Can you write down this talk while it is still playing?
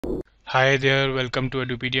Hi there, welcome to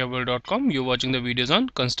edupediaworld.com. You're watching the videos on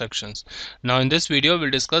constructions. Now in this video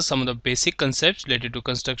we'll discuss some of the basic concepts related to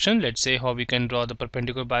construction. Let's say how we can draw the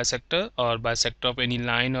perpendicular bisector or bisector of any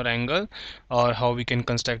line or angle, or how we can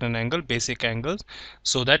construct an angle, basic angles,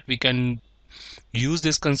 so that we can use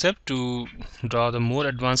this concept to draw the more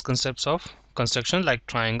advanced concepts of construction like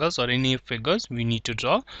triangles or any figures we need to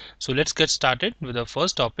draw. So let's get started with the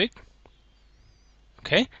first topic.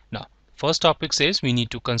 Okay, now first topic says we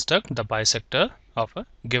need to construct the bisector of a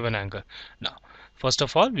given angle. Now first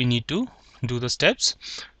of all we need to do the steps.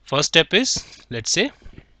 First step is, let's say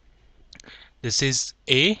this is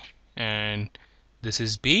A and this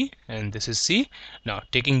is B and this is C. Now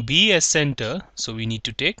taking B as center, so we need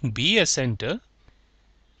to take B as center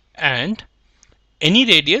and any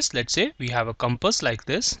radius. Let's say we have a compass like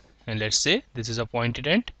this, and let's say this is a pointed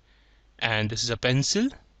end and this is a pencil.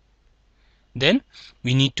 Then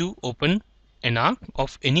we need to open an arc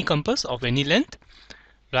of any compass of any length,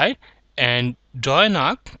 right, and draw an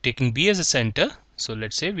arc taking B as a center. So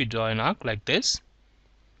let's say we draw an arc like this,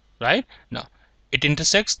 right. Now it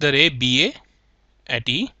intersects the ray BA at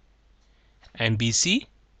E and BC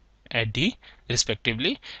at D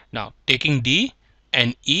respectively. Now taking D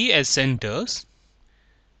and E as centers,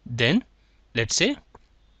 then let's say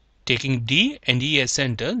taking D and E as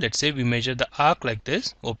center, let's say we measure the arc like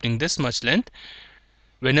this, opening this much length.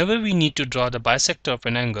 Whenever we need to draw the bisector of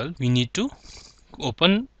an angle, we need to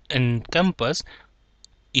open and compass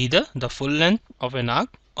either the full length of an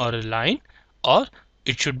arc or a line, or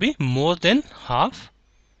it should be more than half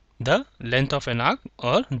the length of an arc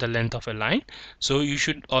or the length of a line. So you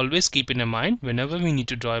should always keep in mind, whenever we need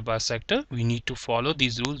to draw a bisector, we need to follow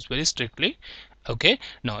these rules very strictly. Okay,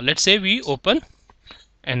 now let's say we open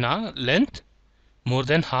an arc length more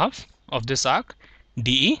than half of this arc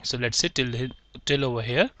DE. So let's say till over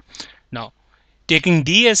here. Now taking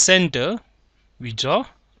D as center, we draw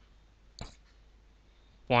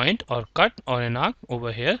point or cut or an arc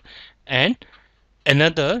over here, and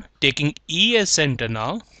another taking E as center.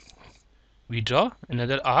 Now we draw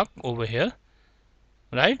another arc over here,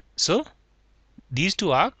 right. So these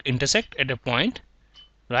two arcs intersect at a point,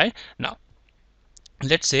 right. Now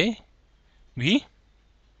let's say we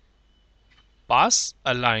pass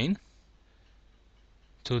a line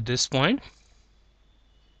through this point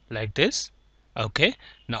like this. Okay,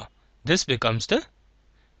 now this becomes the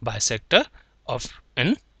bisector of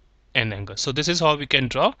an angle. So this is how we can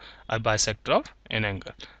draw a bisector of an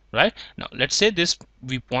angle, right. Now let's say this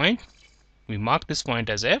we mark this point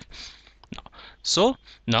as F. So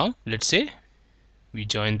now let's say we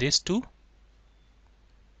join these two.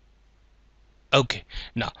 Okay,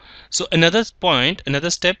 now so another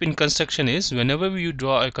step in construction is, whenever you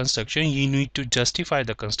draw a construction, you need to justify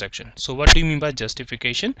the construction. So what do you mean by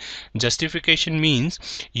justification? Justification means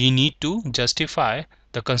you need to justify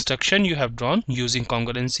the construction you have drawn using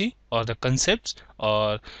congruency or the concepts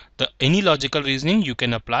or any logical reasoning you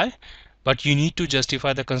can apply, but you need to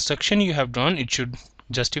justify the construction you have drawn. It should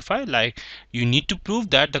justify, like you need to prove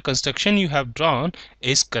that the construction you have drawn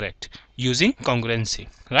is correct using congruency,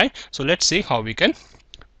 right. So let's see how we can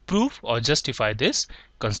prove or justify this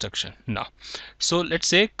construction now. So let's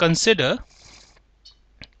say consider,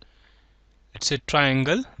 let's say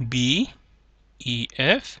triangle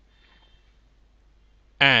BEF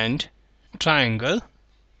and triangle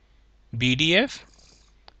BDF,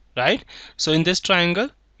 right. So in this triangle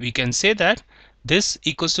we can say that this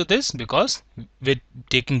equals to this, because with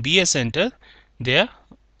taking B as center, they are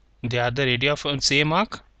the radii of same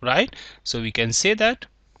arc, right. So we can say that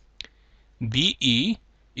BE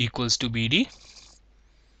equals to BD.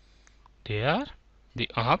 They are the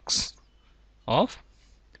arcs of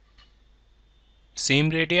same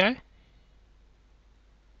radii,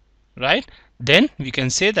 right. Then we can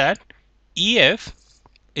say that EF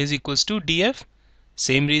is equals to DF.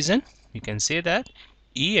 Same reason, we can say that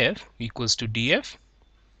EF equals to DF.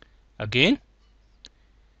 Again,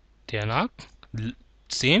 they are not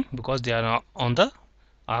same because they are on the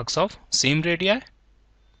arcs of same radii,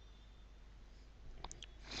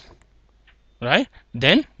 right.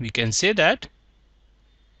 Then we can say that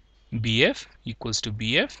BF equals to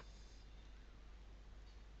BF.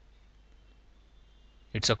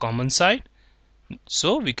 It's a common side,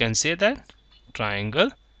 so we can say that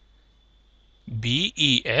triangle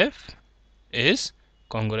BEF is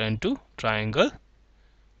congruent to triangle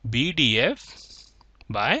BDF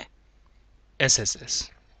by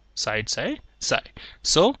SSS, side side side.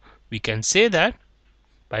 So we can say that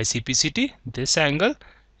by CPCT, this angle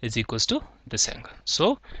is equals to this angle.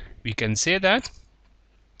 So we can say that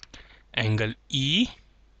angle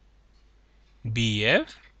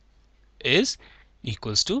EBF is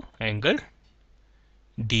equals to angle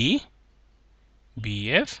DBF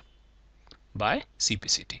by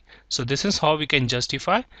CPCT. So this is how we can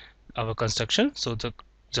justify our construction. So the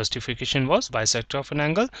justification was bisector of an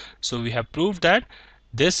angle. So we have proved that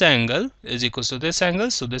this angle is equal to this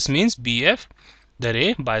angle. So this means BF, the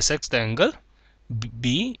ray bisects the angle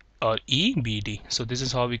B or EBD. So this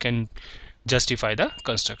is how we can justify the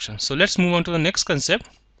construction. So let's move on to the next concept,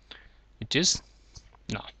 which is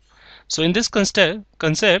now. So in this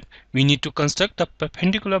concept, we need to construct a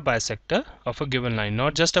perpendicular bisector of a given line.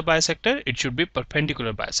 Not just a bisector, it should be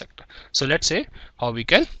perpendicular bisector. So let's say how we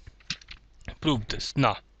can prove this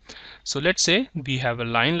now. So let's say we have a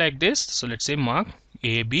line like this. So let's say mark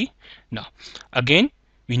AB. Now again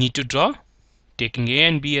we need to draw, taking A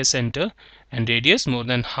and B as center and radius more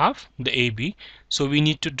than half the AB. So we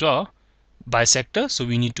need to draw bisector. So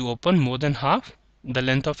we need to open more than half the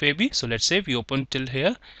length of AB. So let's say we open till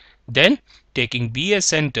here. Then taking B as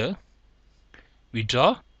center, we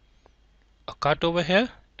draw a cut over here,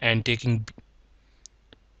 and taking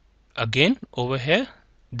again over here.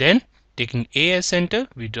 Then taking A as center,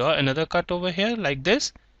 we draw another cut over here like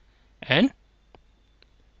this, and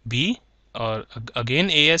B or again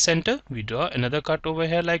A as center, we draw another cut over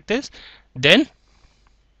here like this. Then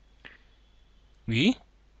we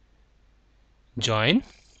join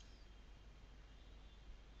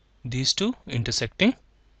these two intersecting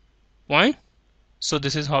point. So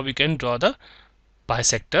this is how we can draw the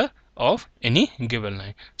bisector of any given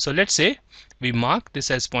line. So let's say we mark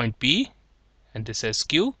this as point P, and this as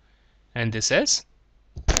Q, and this as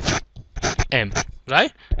M,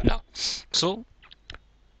 right? Now, so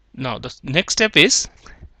now the next step is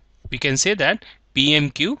we can say that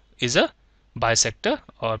PMQ is a bisector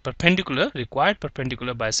or required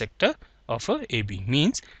perpendicular bisector of a AB.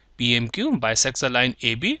 Means PMQ bisects a line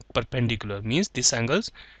AB perpendicular, means these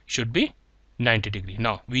angles should be 90 degree.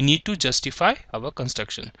 Now we need to justify our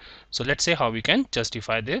construction. So let's say how we can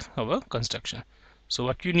justify this our construction. So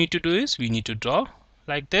what you need to do is we need to draw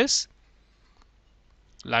like this,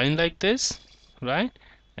 line like this, right,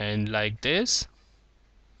 and like this,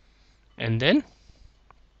 and then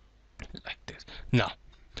like this. Now,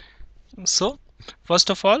 so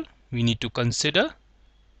first of all we need to consider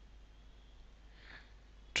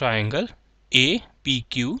triangle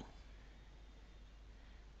APQ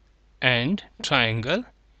and triangle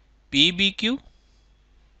PBQ,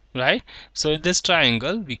 right? So in this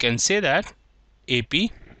triangle we can say that AP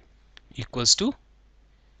equals to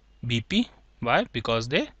BP. Why? Because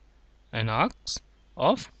they are arcs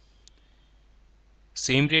of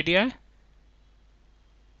same radii,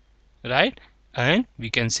 right? And we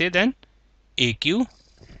can say then AQ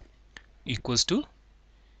equals to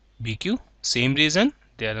BQ. Same reason,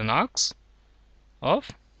 they are arcs of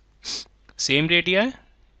same radii,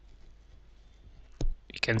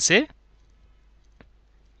 we can say,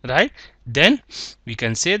 right? Then we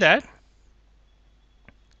can say that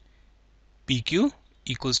PQ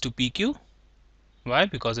equals to PQ. Why?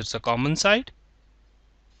 Because it's a common side,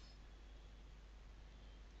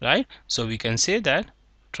 right? So we can say that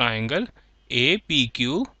triangle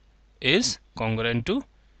APQ is congruent to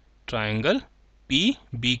triangle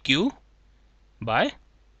PBQ by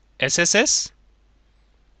SSS,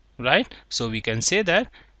 right? So we can say that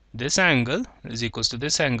this angle is equals to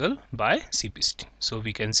this angle by CPCT. So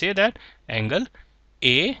we can say that angle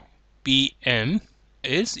APM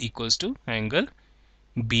is equals to angle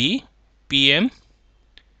BPM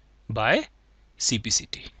by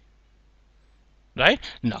CPCT, right?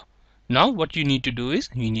 Now what you need to do is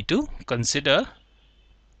you need to consider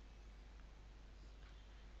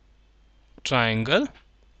triangle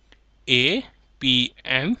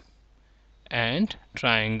APM and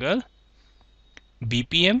triangle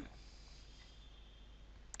BPM,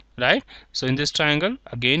 right? So in this triangle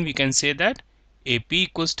again we can say that AP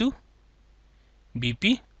equals to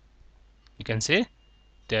BP. We can say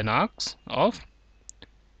they are arcs of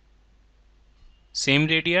same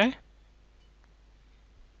radii,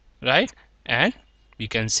 right? And we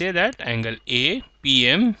can say that angle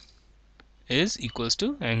APM is equals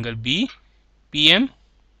to angle BPM.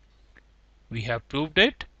 We have proved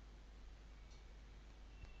it,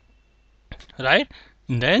 right?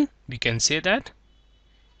 And then we can say that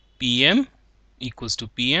PM equals to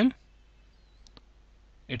PM.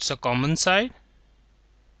 It's a common side,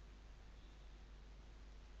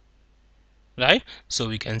 right? So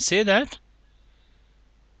we can say that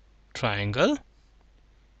triangle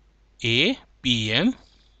APM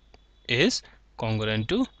is congruent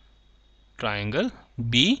to triangle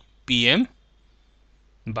BPM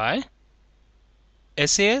by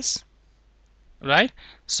SAS, right?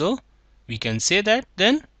 So we can say that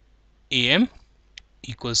then AM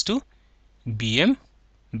equals to BM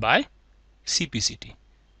by CPCT.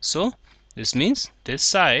 So this means this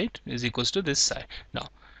side is equals to this side. Now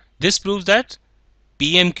this proves that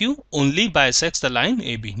PMQ only bisects the line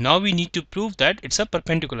AB. Now we need to prove that it's a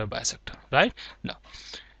perpendicular bisector, right? Now,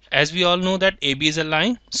 as we all know that AB is a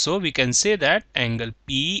line, so we can say that angle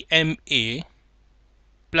PMA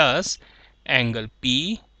plus angle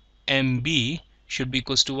PMB should be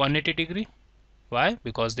equals to 180 degree. Why?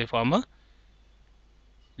 Because they form a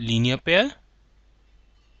linear pair.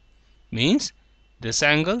 Means this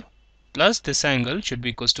angle plus this angle should be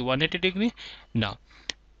equals to 180 degree. Now,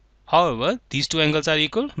 however, these two angles are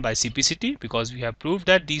equal by CPCT because we have proved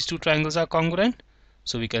that these two triangles are congruent.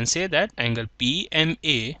 So we can say that angle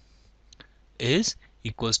PMA is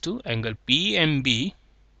equals to angle PMB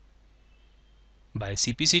by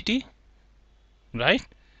CPCT, right?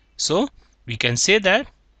 So we can say that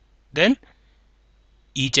then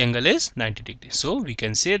each angle is 90 degrees. So we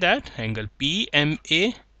can say that angle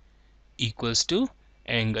PMA equals to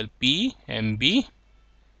angle PMB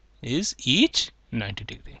is each 90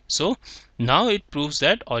 degree. So now it proves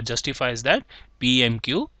that or justifies that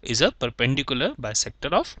PMQ is a perpendicular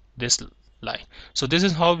bisector of this line. So this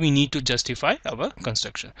is how we need to justify our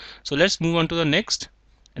construction. So let's move on to the next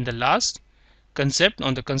and the last concept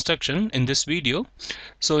on the construction in this video.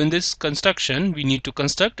 So in this construction we need to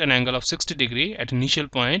construct an angle of 60 degree at initial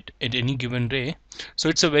point at any given ray. So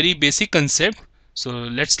it's a very basic concept. So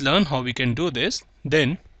let's learn how we can do this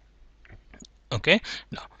then. Okay,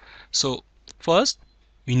 now so first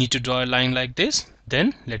we need to draw a line like this.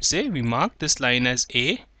 Then let's say we mark this line as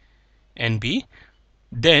A and B.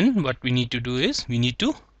 Then what we need to do is we need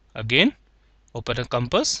to again open a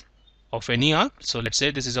compass of any arc. So let's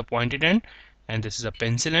say this is a pointed end and this is a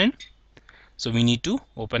pencil end. So we need to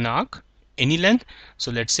open an arc any length.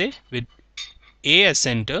 So let's say with A as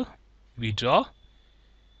center we draw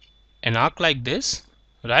an arc like this,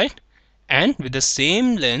 right? And with the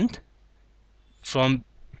same length from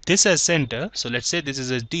this as center, so let's say this is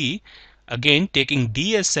a D, again taking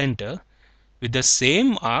D as center with the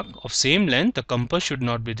same arc of same length, the compass should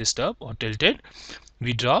not be disturbed or tilted.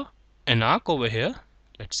 We draw an arc over here,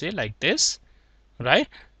 let's say like this, right?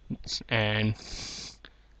 And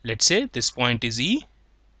let's say this point is E.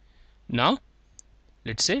 Now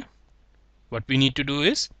let's say what we need to do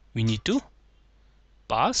is we need to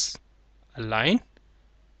pass a line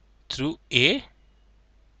through A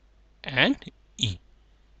and E,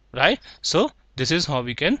 right? So this is how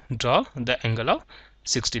we can draw the angle of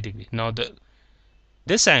 60 degree. Now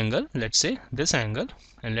this angle, let's say this angle,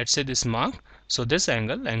 and let's say this mark, so this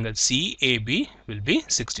angle CAB will be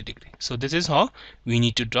 60 degree. So this is how we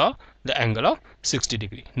need to draw the angle of 60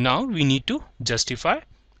 degree. Now we need to justify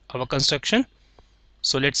our construction.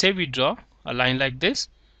 So let's say we draw a line like this.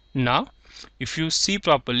 Now if you see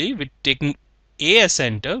properly, with taking A as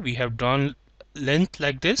center, we have drawn length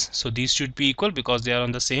like this. So these should be equal because they are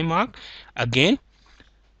on the same arc. Again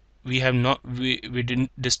we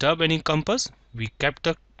didn't disturb any compass. We kept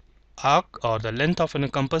the arc or the length of a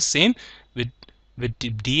compass same with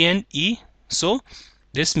D and E. So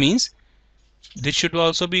this means this should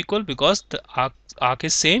also be equal because the arc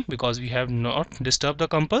is same because we have not disturbed the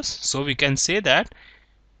compass. So we can say that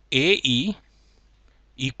AE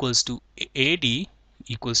equals to AD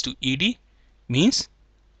equals to ED, means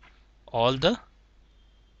all the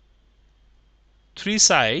three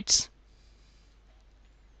sides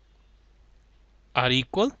are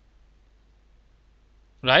equal,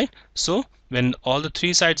 right? So when all the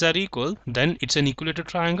three sides are equal, then it's an equilateral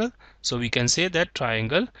triangle. So we can say that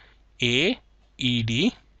triangle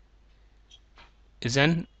AED is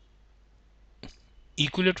an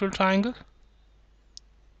equilateral triangle,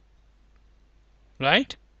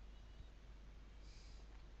 right?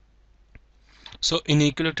 So in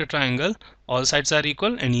equilateral triangle all sides are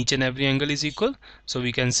equal and each and every angle is equal. So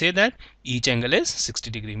we can say that each angle is 60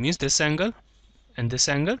 degree, means this angle and this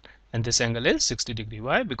angle and this angle is 60 degree.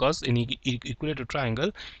 Why? Because in equilateral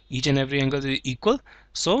triangle each and every angle is equal.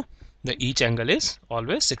 So the each angle is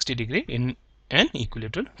always 60 degree in an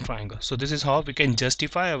equilateral triangle. So this is how we can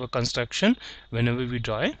justify our construction whenever we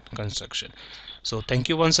draw a construction. So thank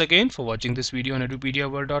you once again for watching this video on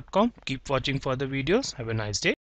edupediaworld.com. Keep watching further videos. Have a nice day.